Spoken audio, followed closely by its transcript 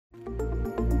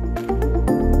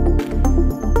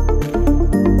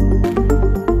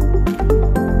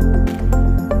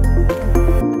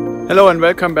Hello and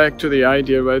welcome back to the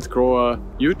Ideal Wealth Grower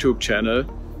YouTube channel.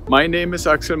 My name is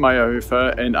Axel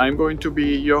Meyerhöfer and I'm going to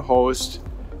be your host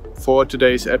for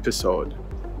today's episode.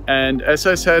 And as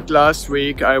I said last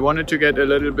week, I wanted to get a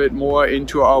little bit more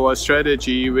into our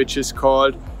strategy, which is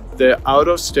called the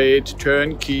out-of-state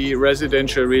turnkey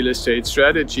residential real estate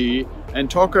strategy,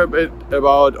 and talk a bit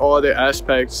about all the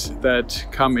aspects that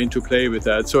come into play with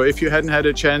that. So if you hadn't had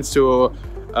a chance to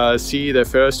see the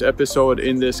first episode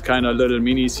in this kind of little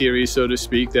mini series, so to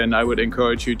speak, then I would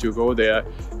encourage you to go there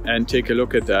and take a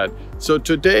look at that. So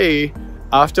today,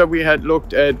 after we had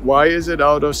looked at why is it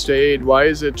out of state, why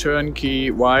is it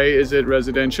turnkey, why is it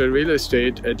residential real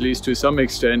estate, at least to some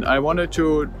extent, I wanted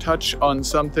to touch on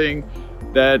something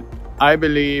that I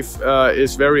believe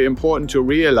is very important to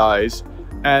realize,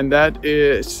 and that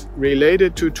is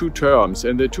related to two terms,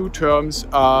 and the two terms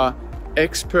are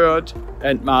expert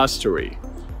and mastery.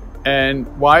 And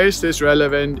why is this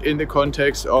relevant in the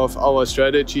context of our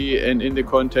strategy and in the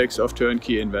context of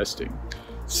turnkey investing?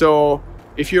 So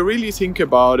if you really think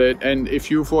about it, and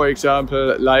if you, for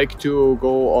example, like to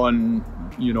go on,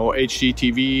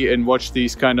 HGTV and watch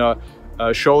these kind of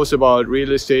shows about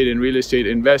real estate and real estate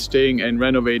investing and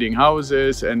renovating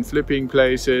houses and flipping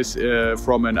places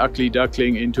from an ugly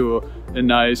duckling into a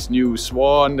nice new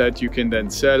swan that you can then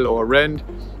sell or rent,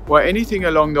 or anything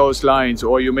along those lines.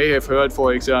 Or you may have heard,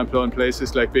 for example, in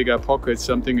places like Bigger Pockets,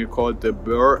 something called the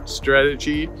BRRRR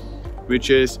strategy, which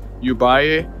is you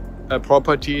buy a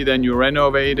property, then you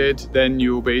renovate it, then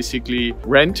you basically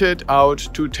rent it out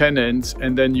to tenants,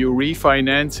 and then you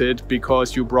refinance it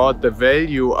because you brought the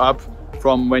value up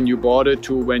from when you bought it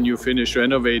to when you finish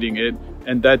renovating it.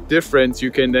 And that difference you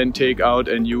can then take out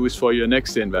and use for your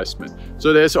next investment.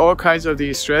 So there's all kinds of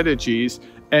these strategies.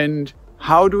 And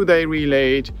how do they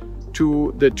relate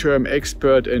to the term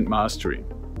expert and mastery?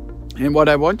 And what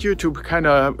I want you to kind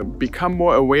of become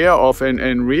more aware of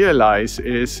and realize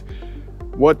is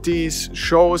what these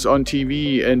shows on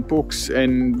TV and books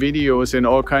and videos and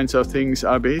all kinds of things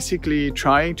are basically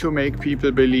trying to make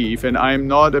people believe. And I'm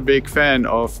not a big fan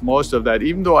of most of that,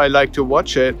 even though I like to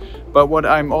watch it. But what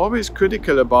I'm always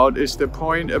critical about is the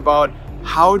point about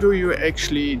how do you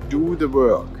actually do the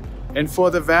work? And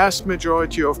for the vast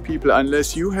majority of people,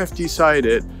 unless you have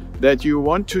decided that you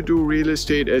want to do real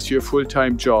estate as your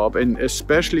full-time job, and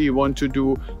especially you want to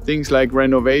do things like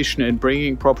renovation and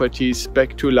bringing properties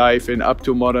back to life and up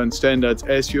to modern standards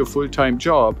as your full-time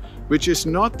job, which is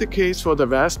not the case for the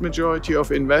vast majority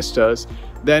of investors,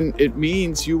 then it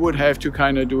means you would have to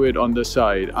kind of do it on the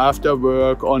side, after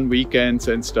work, on weekends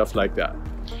and stuff like that.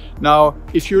 Now,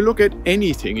 if you look at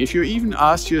anything, if you even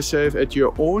ask yourself at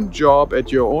your own job,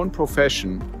 at your own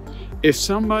profession, if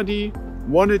somebody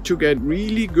wanted to get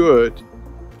really good,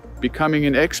 becoming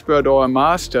an expert or a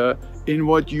master in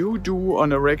what you do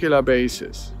on a regular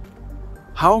basis,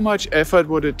 how much effort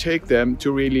would it take them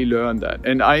to really learn that?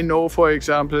 And I know, for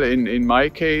example, in my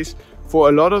case, for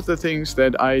a lot of the things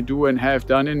that I do and have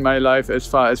done in my life, as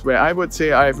far as where I would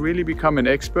say I've really become an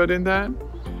expert in that,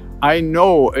 I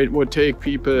know it would take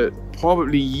people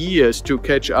probably years to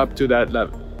catch up to that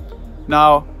level.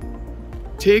 Now,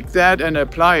 take that and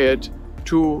apply it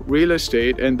to real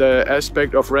estate and the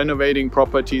aspect of renovating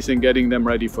properties and getting them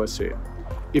ready for sale.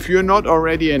 If you're not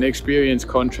already an experienced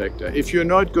contractor, if you're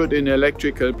not good in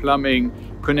electrical, plumbing,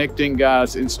 connecting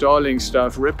gas, installing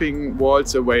stuff, ripping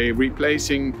walls away,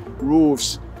 replacing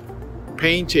roofs,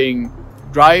 painting,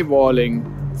 drywalling,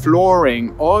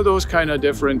 flooring, all those kind of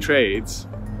different trades,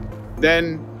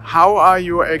 then how are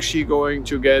you actually going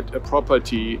to get a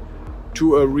property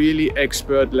to a really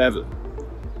expert level?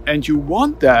 And you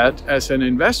want that as an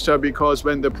investor, because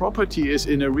when the property is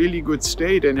in a really good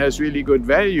state and has really good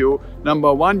value,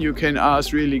 number one, you can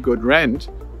ask really good rent.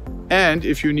 And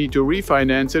if you need to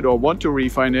refinance it or want to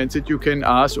refinance it, you can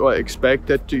ask or expect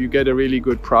that you get a really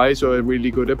good price or a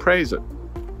really good appraisal.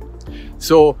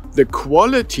 So the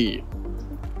quality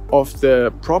of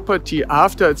the property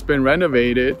after it's been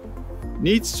renovated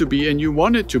needs to be, and you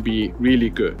want it to be, really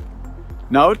good.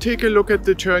 Now take a look at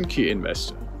the turnkey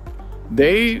investor.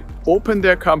 They open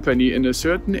their company in a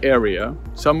certain area,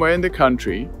 somewhere in the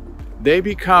country. They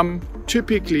become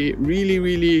typically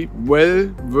really well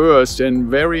versed and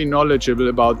very knowledgeable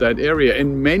about that area.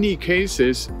 In many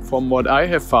cases, from what I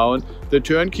have found, the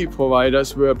turnkey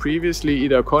providers were previously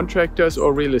either contractors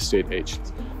or real estate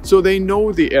agents. So they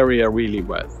know the area really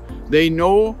well. They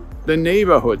know the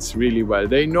neighborhoods really well.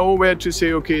 They know where to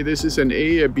say, okay, this is an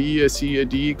A, a B, a C, a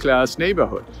D class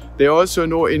neighborhood. They also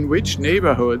know in which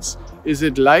neighborhoods is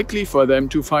it likely for them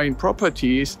to find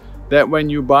properties that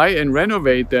when you buy and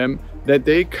renovate them, that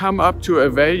they come up to a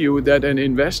value that an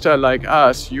investor like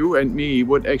us, you and me,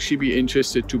 would actually be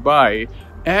interested to buy,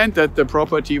 and that the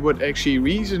property would actually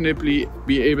reasonably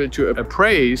be able to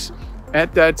appraise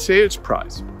at that sales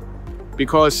price.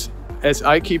 Because as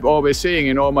I keep always saying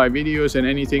in all my videos and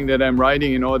anything that I'm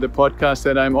writing in all the podcasts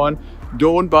that I'm on,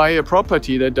 don't buy a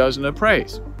property that doesn't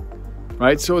appraise,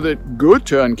 right? So the good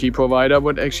turnkey provider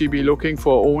would actually be looking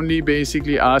for only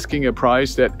basically asking a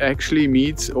price that actually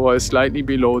meets or is slightly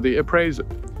below the appraisal.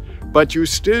 But you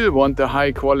still want the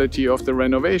high quality of the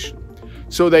renovation.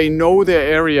 So they know their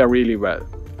area really well.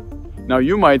 Now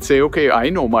you might say, okay, I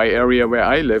know my area where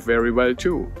I live very well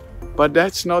too. But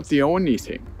that's not the only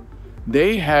thing.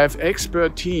 They have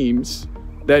expert teams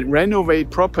that renovate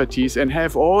properties and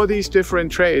have all these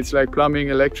different trades like plumbing,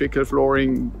 electrical,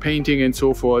 flooring, painting and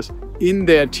so forth in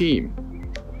their team.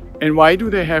 And why do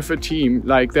they have a team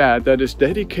like that that is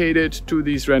dedicated to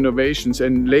these renovations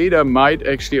and later might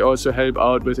actually also help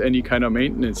out with any kind of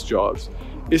maintenance jobs?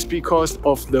 Is because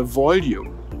of the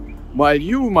volume. While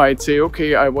you might say,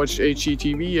 okay, I watched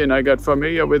HGTV and I got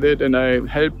familiar with it and I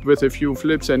helped with a few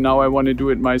flips and now I want to do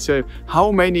it myself. How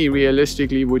many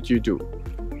realistically would you do?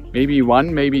 Maybe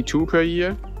 1, maybe 2 per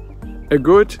year? A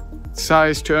good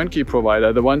sized turnkey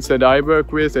provider, the ones that I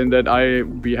work with and that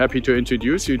I'd be happy to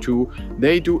introduce you to,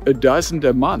 they do a dozen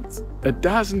a month. A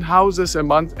dozen houses a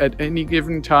month at any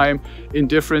given time in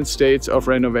different states of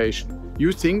renovation.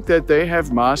 You think that they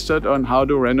have mastered on how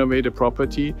to renovate a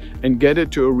property and get it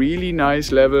to a really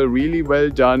nice level, really well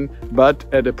done, but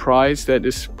at a price that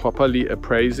is properly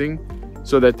appraising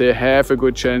so that they have a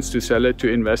good chance to sell it to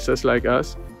investors like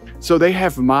us? So they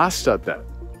have mastered that.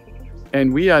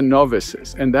 And we are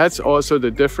novices. And that's also the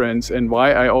difference and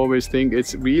why I always think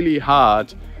it's really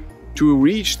hard to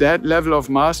reach that level of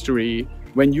mastery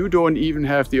when you don't even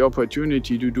have the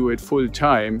opportunity to do it full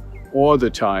time all the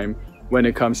time when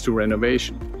it comes to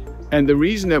renovation. And the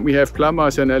reason that we have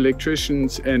plumbers and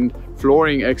electricians and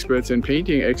flooring experts and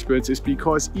painting experts is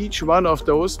because each one of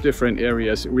those different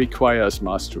areas requires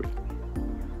mastery.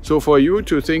 So for you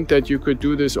to think that you could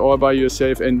do this all by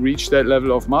yourself and reach that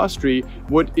level of mastery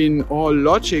would in all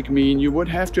logic mean you would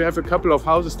have to have a couple of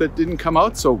houses that didn't come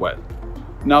out so well.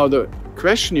 Now the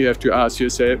question you have to ask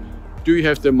yourself, do you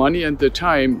have the money and the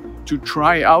time to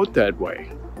try out that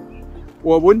way?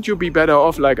 Or wouldn't you be better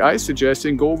off, like I suggest,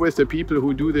 and go with the people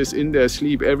who do this in their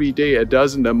sleep every day, a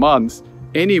dozen a month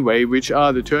anyway, which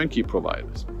are the turnkey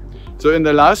providers? So in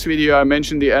the last video, I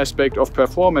mentioned the aspect of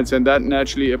performance, and that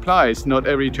naturally applies. Not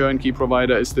every turnkey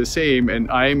provider is the same, and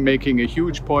I'm making a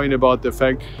huge point about the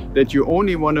fact that you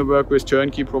only want to work with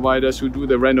turnkey providers who do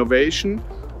the renovation,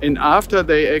 and after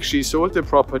they actually sold the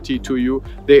property to you,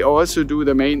 they also do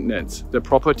the maintenance, the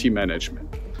property management,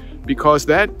 because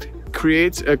that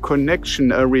creates a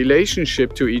connection, a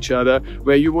relationship to each other,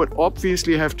 where you would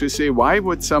obviously have to say, why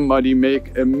would somebody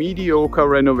make a mediocre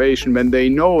renovation when they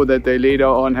know that they later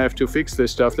on have to fix the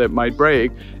stuff that might break?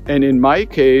 And in my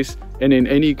case, and in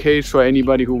any case for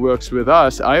anybody who works with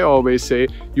us, I always say,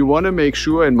 you want to make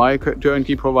sure, and my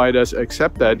turnkey providers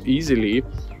accept that easily,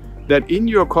 that in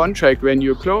your contract when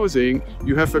you're closing,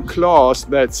 you have a clause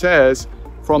that says,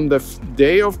 from the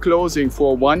day of closing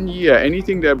for 1 year,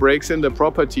 anything that breaks in the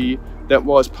property that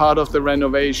was part of the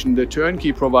renovation, the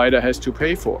turnkey provider has to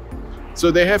pay for. So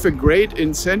they have a great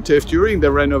incentive during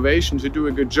the renovation to do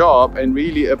a good job and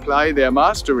really apply their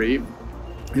mastery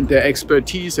and their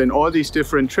expertise in all these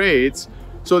different trades,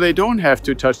 so they don't have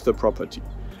to touch the property.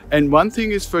 And one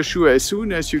thing is for sure, as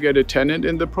soon as you get a tenant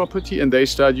in the property and they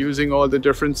start using all the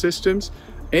different systems,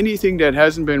 anything that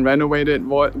hasn't been renovated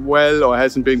well or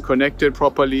hasn't been connected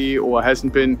properly or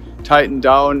hasn't been tightened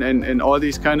down and all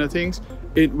these kind of things,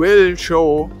 it will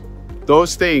show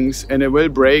those things and it will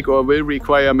break or will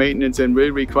require maintenance and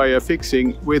will require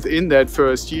fixing within that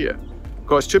first year.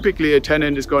 Because typically a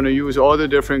tenant is going to use all the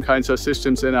different kinds of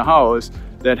systems in a house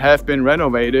that have been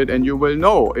renovated, and you will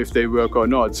know if they work or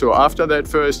not. So after that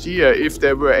first year, if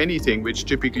there were anything, which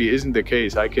typically isn't the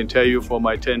case, I can tell you for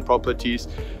my 10 properties,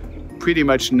 pretty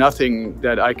much nothing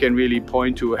that I can really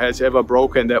point to has ever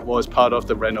broken that was part of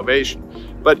the renovation.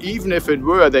 But even if it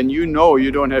were, then you know you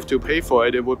don't have to pay for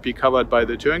it. It would be covered by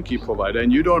the turnkey provider,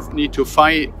 and you don't need to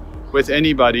fight with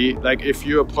anybody. Like if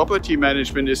your property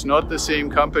management is not the same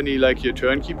company like your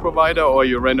turnkey provider or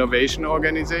your renovation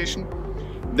organization,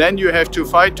 then you have to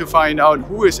fight to find out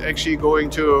who is actually going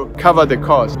to cover the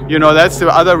cost. You know, that's the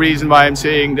other reason why I'm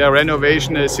saying the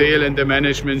renovation, the sale and the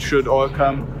management should all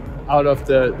come out of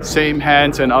the same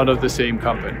hands and out of the same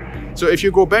company. So if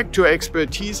you go back to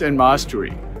expertise and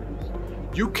mastery,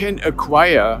 You can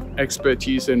acquire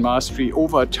expertise and mastery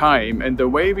over time, and the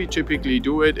way we typically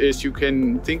do it is you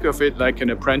can think of it like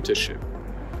an apprenticeship.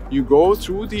 You go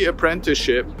through the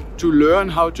apprenticeship to learn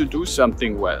how to do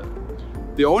something well.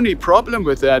 The only problem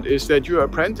with that is that your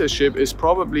apprenticeship is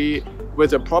probably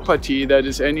with a property that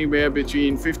is anywhere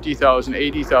between 50,000,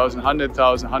 80,000,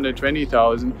 100,000,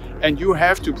 120,000, and you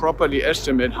have to properly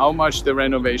estimate how much the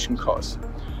renovation costs.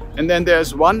 And then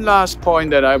there's one last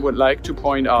point that I would like to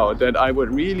point out that I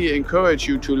would really encourage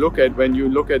you to look at when you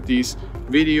look at these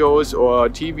videos or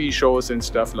TV shows and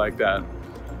stuff like that.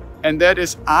 And that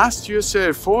is, ask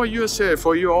yourself, for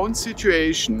your own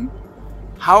situation,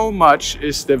 how much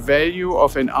is the value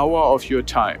of an hour of your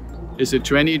time? Is it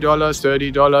 $20,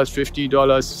 $30, $50,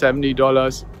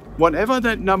 $70? Whatever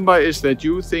that number is that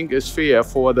you think is fair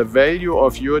for the value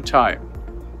of your time.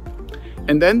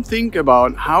 And then think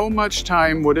about how much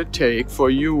time would it take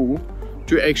for you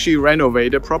to actually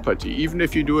renovate a property, even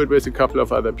if you do it with a couple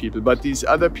of other people. But these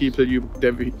other people you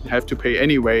have to pay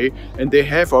anyway, and they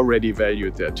have already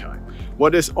valued their time.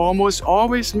 What is almost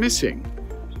always missing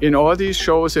in all these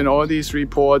shows and all these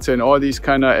reports and all these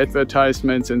kind of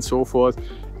advertisements and so forth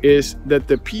is that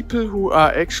the people who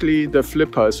are actually the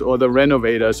flippers or the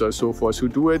renovators or so forth, who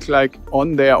do it like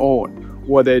on their own,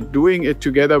 or they're doing it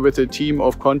together with a team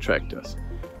of contractors,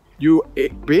 you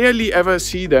barely ever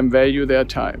see them value their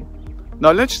time.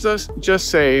 Now let's just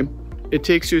say it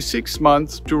takes you 6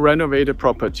 months to renovate a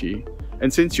property,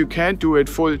 and since you can't do it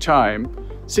full time,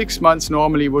 6 months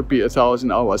normally would be 1,000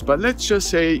 hours. But let's just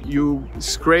say you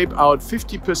scrape out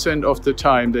 50% of the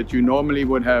time that you normally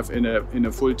would have in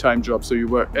a full-time job. So you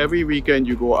work every weekend,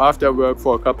 you go after work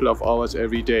for a couple of hours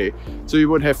every day. So you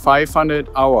would have 500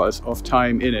 hours of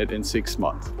time in it in 6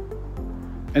 months.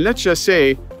 And let's just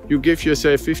say you give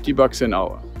yourself $50 an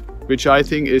hour, which I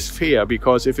think is fair,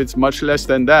 because if it's much less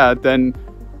than that, then,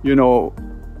 you know,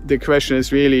 the question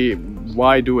is really,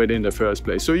 why do it in the first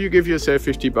place? So you give yourself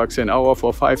 $50 an hour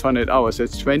for 500 hours.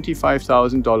 That's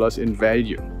 $25,000 in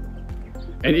value.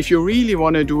 And if you really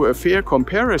want to do a fair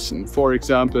comparison, for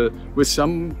example, with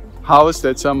some house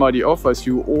that somebody offers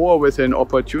you, or with an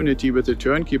opportunity with a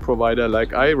turnkey provider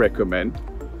like I recommend,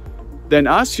 then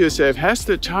ask yourself, has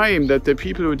the time that the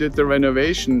people who did the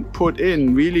renovation put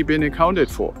in really been accounted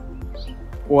for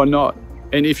or not?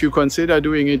 And if you consider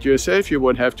doing it yourself, you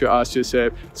would have to ask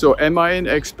yourself, so am I an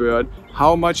expert?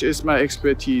 How much is my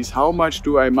expertise? How much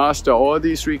do I master all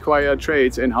these required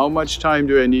trades? And how much time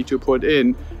do I need to put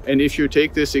in? And if you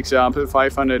take this example,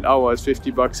 500 hours,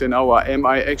 $50 an hour, am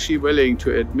I actually willing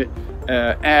to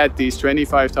add these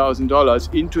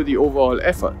 $25,000 into the overall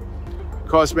effort?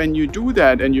 Because when you do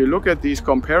that and you look at these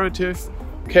comparative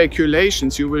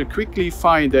calculations, you will quickly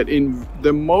find that in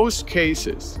the most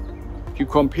cases, you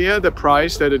compare the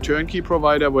price that a turnkey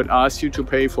provider would ask you to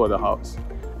pay for the house,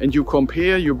 and you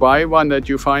buy one that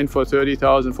you find for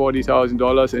 $30,000,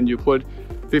 $40,000, and you put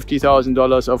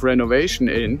 $50,000 of renovation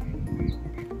in,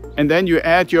 and then you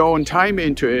add your own time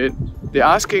into it, the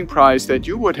asking price that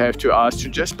you would have to ask to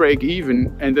just break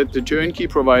even and that the turnkey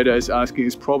provider is asking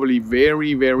is probably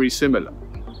very, very similar.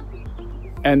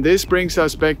 And this brings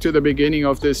us back to the beginning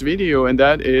of this video, and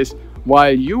that is,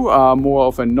 while you are more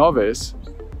of a novice,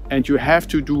 and you have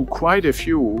to do quite a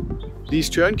few, these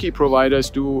turnkey providers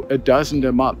do a dozen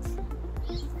a month.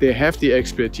 They have the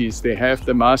expertise, they have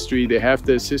the mastery, they have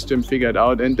the system figured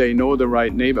out, and they know the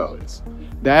right neighborhoods.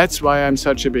 That's why I'm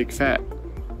such a big fan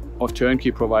of turnkey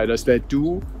providers that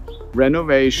do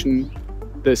renovation,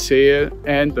 the sale,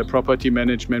 and the property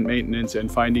management, maintenance, and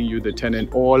finding you the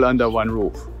tenant all under one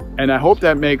roof. And I hope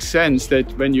that makes sense, that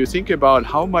when you think about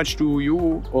how much do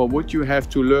you or would you have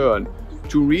to learn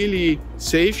to really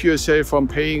save yourself from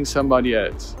paying somebody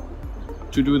else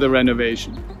to do the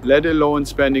renovation, let alone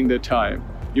spending the time,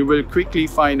 you will quickly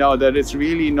find out that it's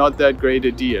really not that great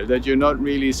a deal, that you're not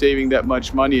really saving that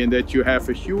much money, and that you have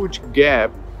a huge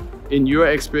gap in your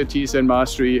expertise and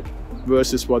mastery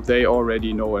versus what they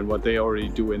already know and what they already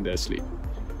do in their sleep.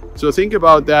 So think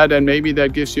about that, and maybe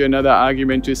that gives you another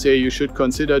argument to say you should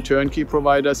consider turnkey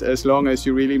providers, as long as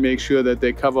you really make sure that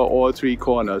they cover all three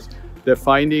corners: the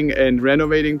finding and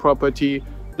renovating property,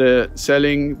 the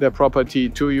selling the property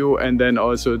to you, and then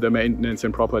also the maintenance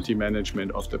and property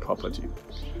management of the property.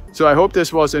 So I hope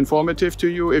this was informative to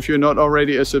you. If you're not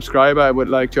already a subscriber, I would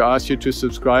like to ask you to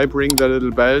subscribe, ring the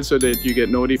little bell so that you get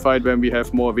notified when we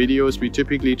have more videos. We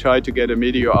typically try to get a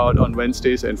video out on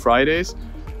Wednesdays and Fridays.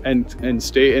 and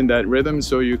stay in that rhythm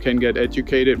so you can get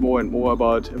educated more and more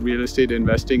about real estate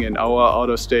investing in our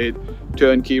out-of-state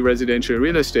turnkey residential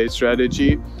real estate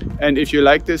strategy. And if you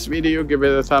like this video, give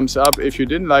it a thumbs up. If you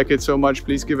didn't like it so much,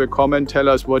 please give a comment. Tell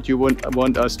us what you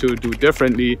want us to do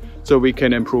differently so we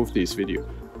can improve this video.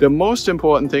 The most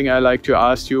important thing I like to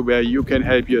ask you, where you can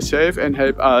help yourself and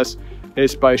help us,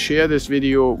 is by share this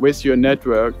video with your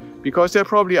network, because there are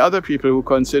probably other people who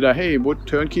consider, hey, would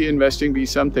turnkey investing be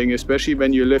something, especially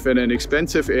when you live in an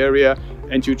expensive area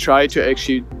and you try to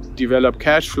actually develop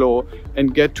cash flow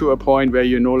and get to a point where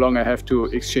you no longer have to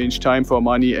exchange time for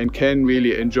money and can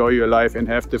really enjoy your life and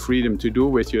have the freedom to do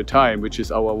with your time, which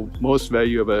is our most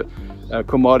valuable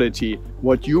commodity,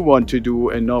 what you want to do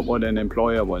and not what an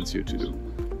employer wants you to do.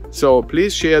 So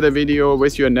please share the video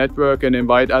with your network and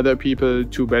invite other people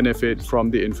to benefit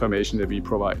from the information that we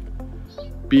provide.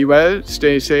 Be well,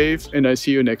 stay safe, and I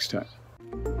see you next time.